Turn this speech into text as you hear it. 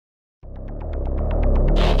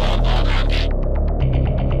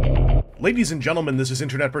Ladies and gentlemen, this is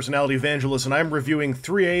internet personality Vangelus, and I'm reviewing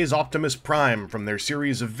ThreeA's Optimus Prime from their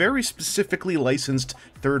series of very specifically licensed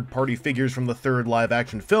third-party figures from the third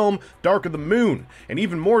live-action film, Dark of the Moon. And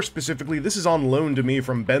even more specifically, this is on loan to me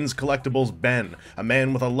from Benscollectables Ben, a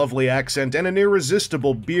man with a lovely accent and an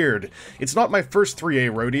irresistible beard. It's not my first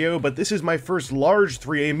ThreeA rodeo, but this is my first large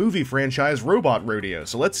ThreeA movie franchise robot rodeo,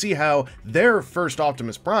 so let's see how their first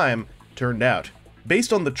Optimus Prime turned out.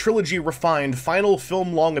 Based on the trilogy-refined final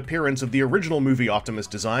film-long appearance of the original movie Optimus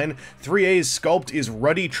design, ThreeA's sculpt is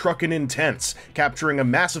ruddy truckin' intense, capturing a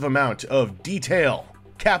massive amount of detail.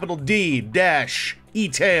 Capital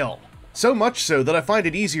D-E-tail. So much so that I find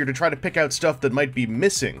it easier to try to pick out stuff that might be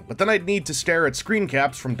missing, but then I'd need to stare at screen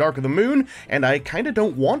caps from Dark of the Moon, and I kinda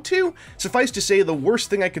don't want to. Suffice to say, the worst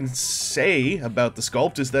thing I can say about the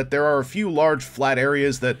sculpt is that there are a few large flat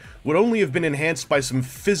areas that would only have been enhanced by some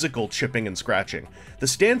physical chipping and scratching. The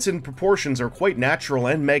stance and proportions are quite natural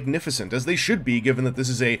and magnificent, as they should be given that this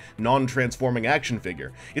is a non-transforming action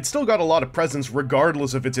figure. It's still got a lot of presence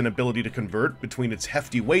regardless of its inability to convert between its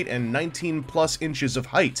hefty weight and 19+ inches of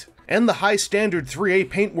height. And the high standard ThreeA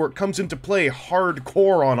paintwork comes into play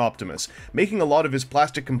hardcore on Optimus, making a lot of his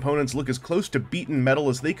plastic components look as close to beaten metal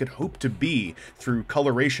as they could hope to be through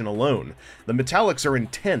coloration alone. The metallics are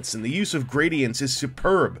intense, and the use of gradients is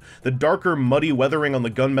superb. The darker, muddy weathering on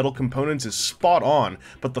the gunmetal components is spot on,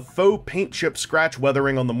 but the faux paint chip scratch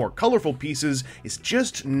weathering on the more colorful pieces is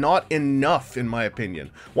just not enough, in my opinion.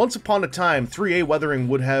 Once upon a time, ThreeA weathering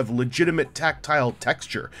would have legitimate tactile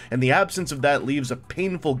texture, and the absence of that leaves a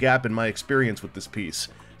painful gap in my experience with this piece.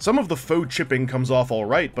 Some of the faux chipping comes off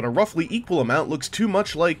alright, but a roughly equal amount looks too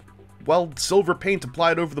much like, well, silver paint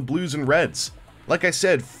applied over the blues and reds. Like I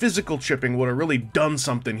said, physical chipping would have really done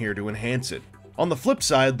something here to enhance it. On the flip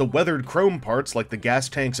side, the weathered chrome parts, like the gas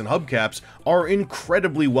tanks and hubcaps, are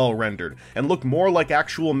incredibly well rendered, and look more like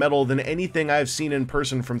actual metal than anything I've seen in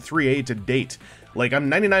person from ThreeA to date. Like,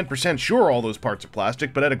 I'm 99% sure all those parts are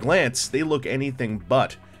plastic, but at a glance, they look anything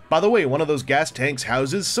but. By the way, one of those gas tanks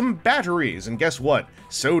houses some batteries, and guess what?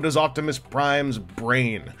 So does Optimus Prime's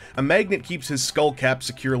brain. A magnet keeps his skull cap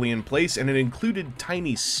securely in place, and an included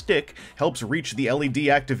tiny stick helps reach the LED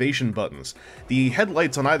activation buttons. The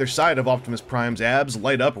headlights on either side of Optimus Prime's abs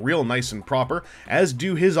light up real nice and proper, as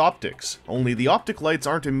do his optics. Only the optic lights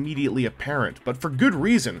aren't immediately apparent, but for good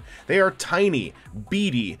reason. They are tiny,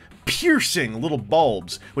 beady, piercing little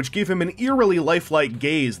bulbs, which give him an eerily lifelike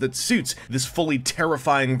gaze that suits this fully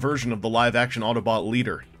terrifying version of the live-action Autobot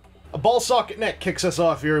leader. A ball socket neck kicks us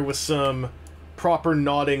off here with some proper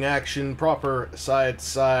nodding action, proper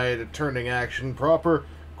side-to-side turning action, proper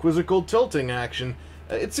quizzical tilting action.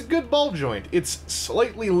 It's a good ball joint. It's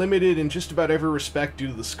slightly limited in just about every respect due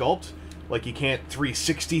to the sculpt. Like, you can't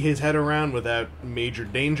 360 his head around without major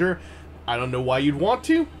danger. I don't know why you'd want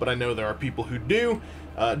to, but I know there are people who do.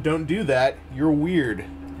 Don't do that. You're weird.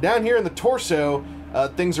 Down here in the torso,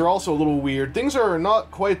 things are also a little weird. Things are not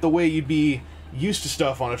quite the way you'd be used to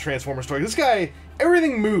stuff on a Transformers story. This guy,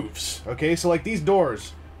 everything moves, okay? So like these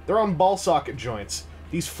doors, they're on ball socket joints.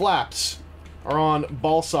 These flaps are on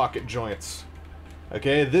ball socket joints.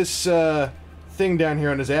 Okay, this thing down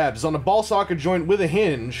here on his abs is on a ball socket joint with a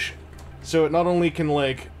hinge. So it not only can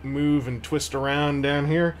like move and twist around down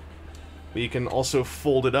here, but you can also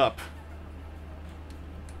fold it up.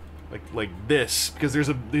 Like this, because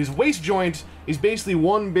there's waist joint is basically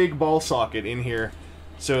one big ball socket in here,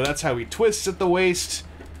 so that's how he twists at the waist,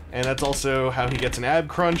 and that's also how he gets an ab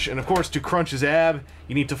crunch. And of course, to crunch his ab,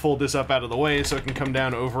 you need to fold this up out of the way so it can come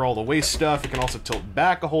down over all the waist stuff. It can also tilt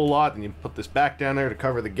back a whole lot, and you put this back down there to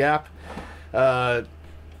cover the gap.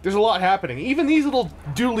 There's a lot happening. Even these little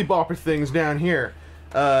doodly bopper things down here,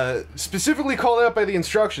 specifically called out by the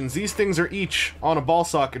instructions, these things are each on a ball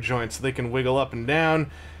socket joint, so they can wiggle up and down.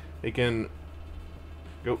 They can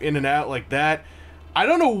go in and out like that. I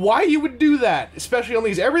don't know why you would do that, especially on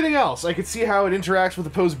these. Everything else, I could see how it interacts with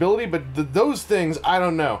the posability, but those things, I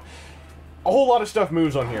don't know. A whole lot of stuff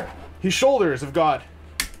moves on here. His shoulders have got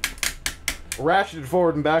ratcheted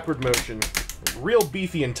forward and backward motion. Real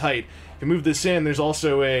beefy and tight. You can move this in. There's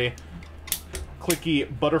also a clicky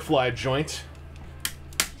butterfly joint.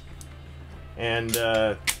 And,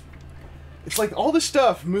 it's like all this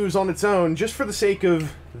stuff moves on its own just for the sake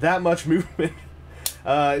of that much movement.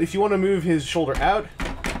 If you want to move his shoulder out,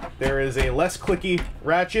 there is a less clicky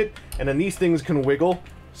ratchet, and then these things can wiggle,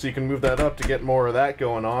 so you can move that up to get more of that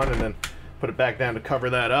going on, and then put it back down to cover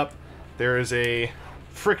that up. There is a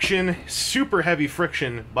friction, super heavy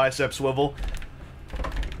friction bicep swivel.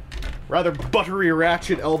 Rather buttery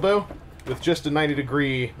ratchet elbow with just a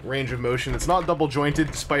 90-degree range of motion. It's not double jointed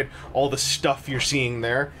despite all the stuff you're seeing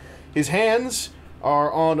there. His hands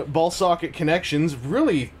are on ball socket connections,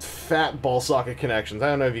 really fat ball socket connections. I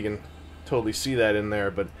don't know if you can totally see that in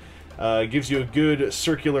there, but it gives you a good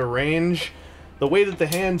circular range. The way that the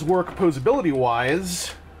hands work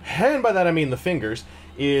posability-wise, and by that I mean the fingers,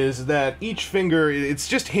 is that each finger, it's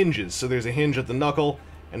just hinges. So there's a hinge at the knuckle,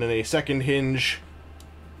 and then a second hinge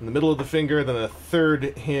in the middle of the finger, then a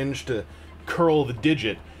third hinge to curl the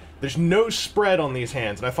digit. There's no spread on these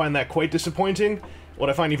hands, and I find that quite disappointing. What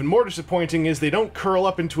I find even more disappointing is they don't curl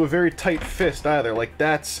up into a very tight fist either. Like,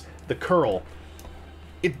 that's the curl.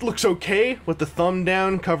 It looks okay with the thumb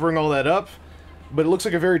down covering all that up, but it looks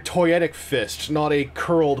like a very toyetic fist, not a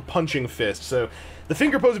curled punching fist. So the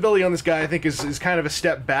finger posability on this guy, I think, is kind of a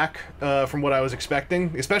step back from what I was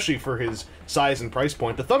expecting, especially for his size and price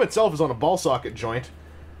point. The thumb itself is on a ball socket joint,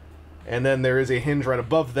 and then there is a hinge right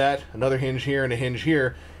above that, another hinge here, and a hinge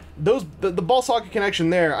here. The ball socket connection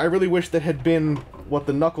there, I really wish that had been what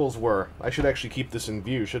the knuckles were. I should actually keep this in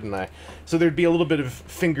view, shouldn't I? So there'd be a little bit of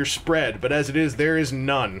finger spread, but as it is, there is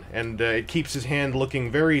none, and it keeps his hand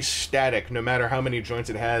looking very static, no matter how many joints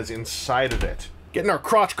it has inside of it. Getting our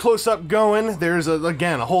crotch close-up going, there's,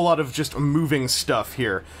 again, a whole lot of just moving stuff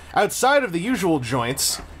here. Outside of the usual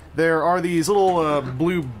joints, there are these little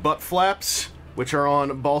blue butt flaps, which are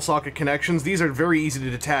on ball socket connections. These are very easy to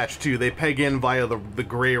detach, too. They peg in via the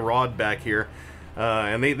gray rod back here,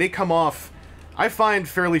 and they come off, I find,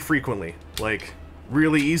 fairly frequently. Like,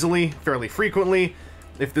 really easily, fairly frequently.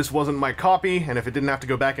 If this wasn't my copy, and if it didn't have to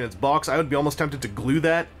go back in its box, I would be almost tempted to glue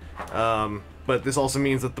that. But this also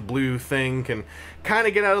means that the blue thing can kind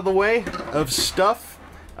of get out of the way of stuff.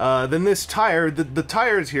 Then this tire, the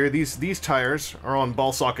tires here, these tires are on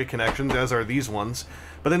ball socket connections, as are these ones.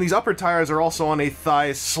 But then these upper tires are also on a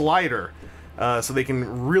thigh slider, so they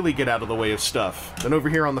can really get out of the way of stuff. Then over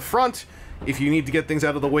here on the front, if you need to get things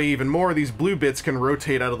out of the way even more, these blue bits can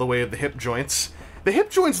rotate out of the way of the hip joints. The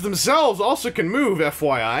hip joints themselves also can move,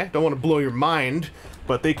 FYI. Don't want to blow your mind,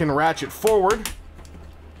 but they can ratchet forward.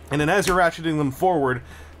 And then as you're ratcheting them forward,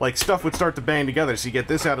 like, stuff would start to bang together, so you get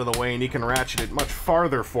this out of the way and you can ratchet it much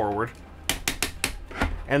farther forward.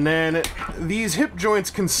 And then these hip joints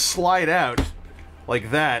can slide out like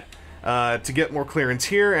that to get more clearance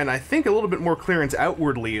here, and I think a little bit more clearance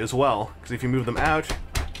outwardly as well, because if you move them out,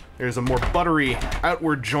 there's a more buttery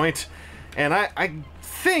outward joint, and I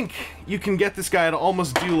think you can get this guy to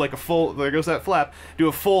almost do like a full, there goes that flap, do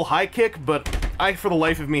a full high kick, but I, for the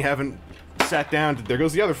life of me, haven't sat down to, there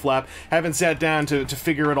goes the other flap, haven't sat down to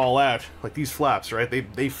figure it all out. Like these flaps, right,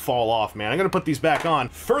 they fall off, man. I'm gonna put these back on.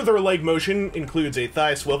 Further leg motion includes a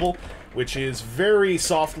thigh swivel, which is very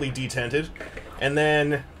softly detented, and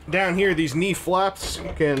then down here, these knee flaps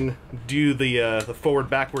can do the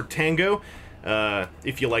forward-backward tango,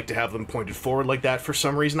 if you like to have them pointed forward like that for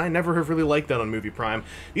some reason. I never have really liked that on Movie Prime.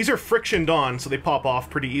 These are frictioned on, so they pop off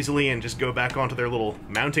pretty easily and just go back onto their little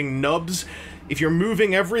mounting nubs. If you're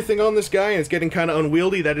moving everything on this guy and it's getting kind of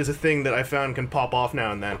unwieldy, that is a thing that I found can pop off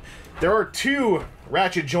now and then. There are two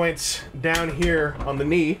ratchet joints down here on the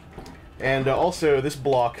knee, and also this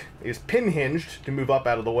block is pin-hinged to move up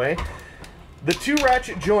out of the way. The two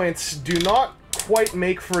ratchet joints do not quite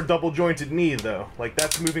make for a double-jointed knee, though. Like,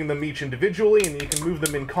 that's moving them each individually, and you can move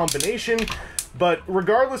them in combination, but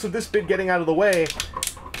regardless of this bit getting out of the way,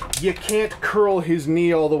 you can't curl his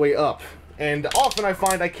knee all the way up. And often I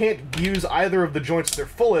find I can't use either of the joints to their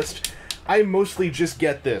fullest. I mostly just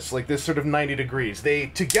get this, like this sort of 90 degrees. They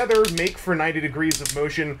together make for 90 degrees of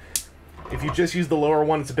motion. If you just use the lower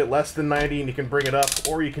one, it's a bit less than 90, and you can bring it up,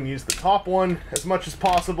 or you can use the top one as much as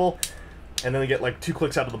possible, and then you get like 2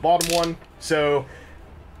 clicks out of the bottom one. So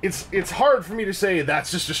it's hard for me to say that's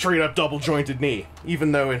just a straight up double jointed knee,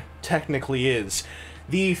 even though it technically is.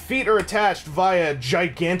 The feet are attached via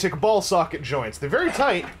gigantic ball socket joints. They're very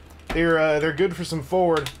tight. They're good for some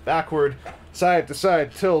forward, backward, side to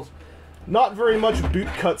side tilt. Not very much boot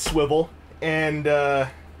cut swivel, and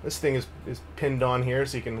this thing is pinned on here,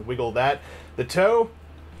 so you can wiggle that. The toe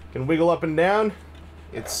can wiggle up and down.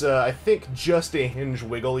 It's I think just a hinge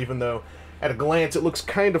wiggle, even though at a glance it looks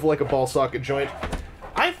kind of like a ball socket joint.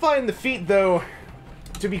 I find the feet, though,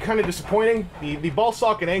 to be kind of disappointing. The ball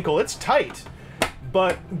socket ankle, it's tight,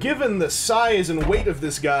 but given the size and weight of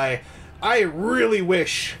this guy, I really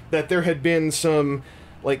wish that there had been some,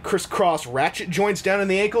 like, crisscross ratchet joints down in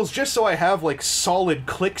the ankles, just so I have, like, solid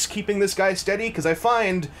clicks keeping this guy steady, because I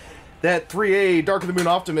find that 3A Dark of the Moon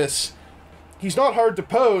Optimus, he's not hard to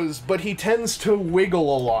pose, but he tends to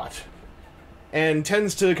wiggle a lot, and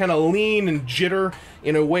tends to kind of lean and jitter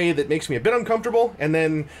in a way that makes me a bit uncomfortable, and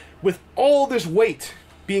then with all this weight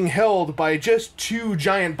being held by just 2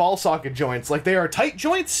 giant ball socket joints, like, they are tight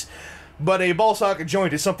joints, but a ball socket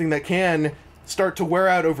joint is something that can start to wear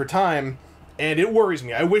out over time, and it worries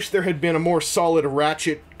me. I wish there had been a more solid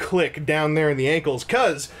ratchet click down there in the ankles,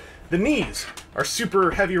 because the knees are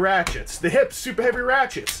super heavy ratchets, the hips super heavy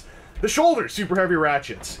ratchets, the shoulders super heavy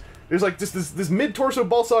ratchets. There's like this mid-torso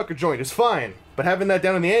ball socket joint is fine, but having that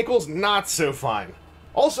down in the ankles, not so fine.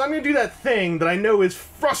 Also, I'm going to do that thing that I know is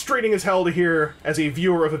frustrating as hell to hear as a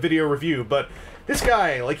viewer of a video review, but this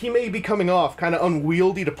guy, like, he may be coming off kind of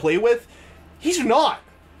unwieldy to play with. He's not.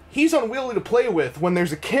 He's unwieldy to play with when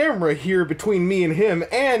there's a camera here between me and him,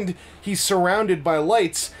 and he's surrounded by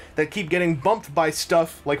lights that keep getting bumped by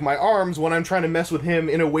stuff like my arms when I'm trying to mess with him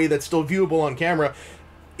in a way that's still viewable on camera.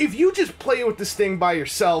 If you just play with this thing by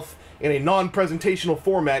yourself in a non-presentational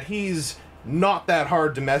format, he's not that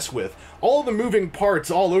hard to mess with. All the moving parts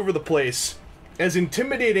all over the place, as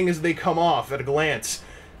intimidating as they come off at a glance,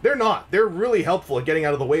 they're not. They're really helpful at getting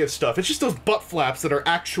out of the way of stuff. It's just those butt flaps that are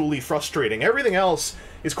actually frustrating. Everything else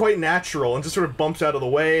is quite natural and just sort of bumps out of the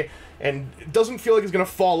way and it doesn't feel like it's gonna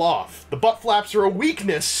fall off. The butt flaps are a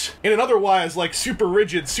weakness in an otherwise, like, super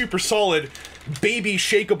rigid, super solid, baby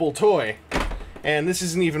shakeable toy. And this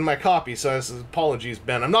isn't even my copy, so this is, apologies,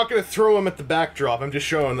 Ben. I'm not gonna throw him at the backdrop. I'm just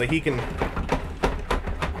showing that he can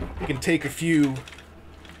take a few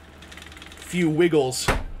wiggles,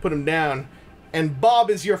 put him down. And Bob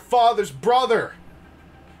is your father's brother,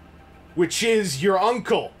 which is your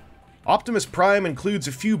uncle. Optimus Prime includes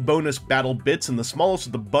a few bonus battle bits, and the smallest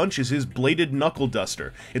of the bunch is his bladed knuckle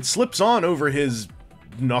duster. It slips on over his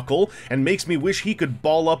knuckle and makes me wish he could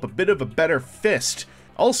ball up a bit of a better fist.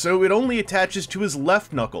 Also, it only attaches to his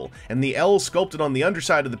left knuckle, and the L sculpted on the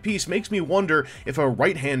underside of the piece makes me wonder if a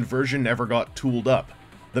right-hand version ever got tooled up.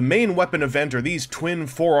 The main weapon event are these twin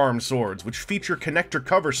forearm swords, which feature connector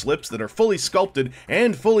cover slips that are fully sculpted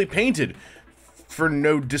and fully painted, for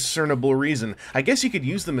no discernible reason. I guess you could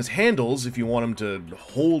use them as handles if you want him to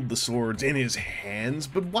hold the swords in his hands,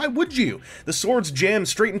 but why would you? The swords jam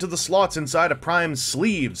straight into the slots inside of Prime's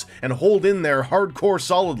sleeves and hold in there hardcore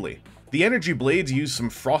solidly. The energy blades use some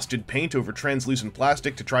frosted paint over translucent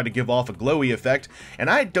plastic to try to give off a glowy effect, and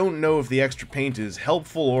I don't know if the extra paint is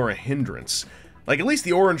helpful or a hindrance. Like, at least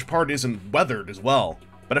the orange part isn't weathered as well,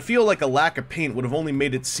 but I feel like a lack of paint would have only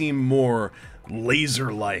made it seem more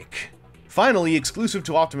laser-like. Finally, exclusive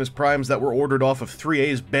to Optimus Primes that were ordered off of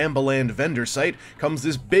ThreeA's Bambaland vendor site, comes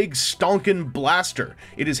this big stonkin' blaster.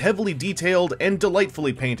 It is heavily detailed and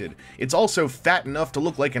delightfully painted. It's also fat enough to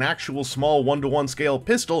look like an actual small 1:1 scale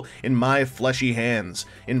pistol in my fleshy hands.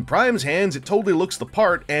 In Prime's hands, it totally looks the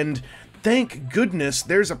part, and thank goodness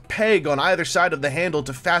there's a peg on either side of the handle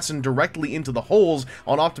to fasten directly into the holes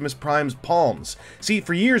on Optimus Prime's palms. See,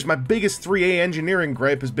 for years my biggest 3A engineering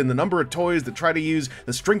gripe has been the number of toys that try to use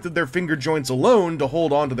the strength of their finger joints alone to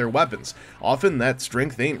hold onto their weapons. Often that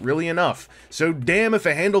strength ain't really enough. So damn if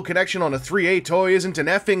a handle connection on a 3A toy isn't an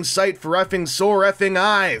effing sight for effing sore effing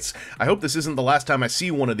eyes. I hope this isn't the last time I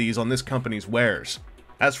see one of these on this company's wares.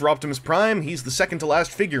 As for Optimus Prime, he's the second to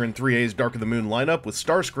last figure in 3A's Dark of the Moon lineup, with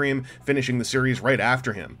Starscream finishing the series right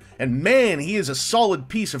after him. And man, he is a solid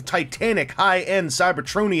piece of titanic, high-end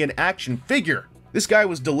Cybertronian action figure! This guy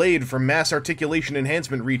was delayed for mass articulation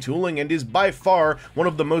enhancement retooling and is by far one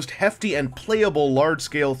of the most hefty and playable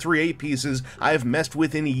large-scale 3A pieces I've messed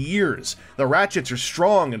with in years. The ratchets are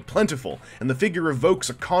strong and plentiful, and the figure evokes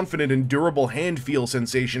a confident and durable hand-feel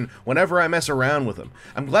sensation whenever I mess around with him.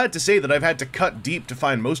 I'm glad to say that I've had to cut deep to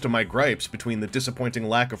find most of my gripes between the disappointing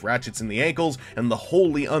lack of ratchets in the ankles and the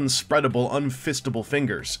wholly unspreadable, unfistable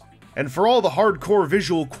fingers. And for all the hardcore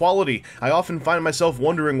visual quality, I often find myself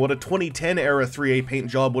wondering what a 2010-era 3A paint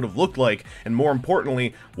job would have looked like, and more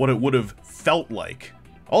importantly, what it would have felt like.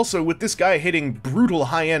 Also, with this guy hitting brutal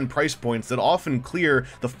high-end price points that often clear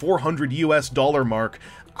the $400 US mark,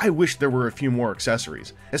 I wish there were a few more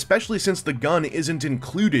accessories, especially since the gun isn't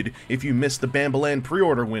included if you miss the Bambaland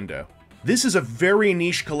pre-order window. This is a very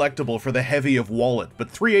niche collectible for the heavy of wallet,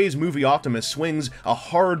 but 3A's Movie Optimus swings a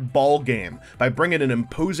hard ball game by bringing an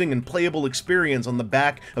imposing and playable experience on the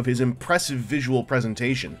back of his impressive visual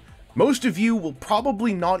presentation. Most of you will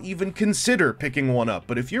probably not even consider picking one up,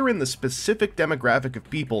 but if you're in the specific demographic of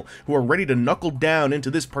people who are ready to knuckle down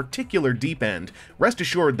into this particular deep end, rest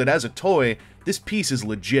assured that as a toy, this piece is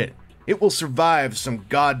legit. It will survive some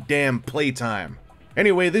goddamn playtime.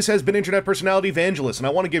 Anyway, this has been Internet Personality Vangelus, and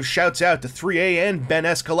I want to give shouts out to 3A and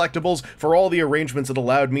Benscollectables for all the arrangements that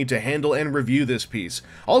allowed me to handle and review this piece.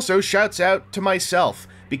 Also, shouts out to myself,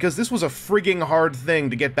 because this was a frigging hard thing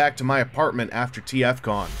to get back to my apartment after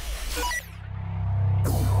TFCon.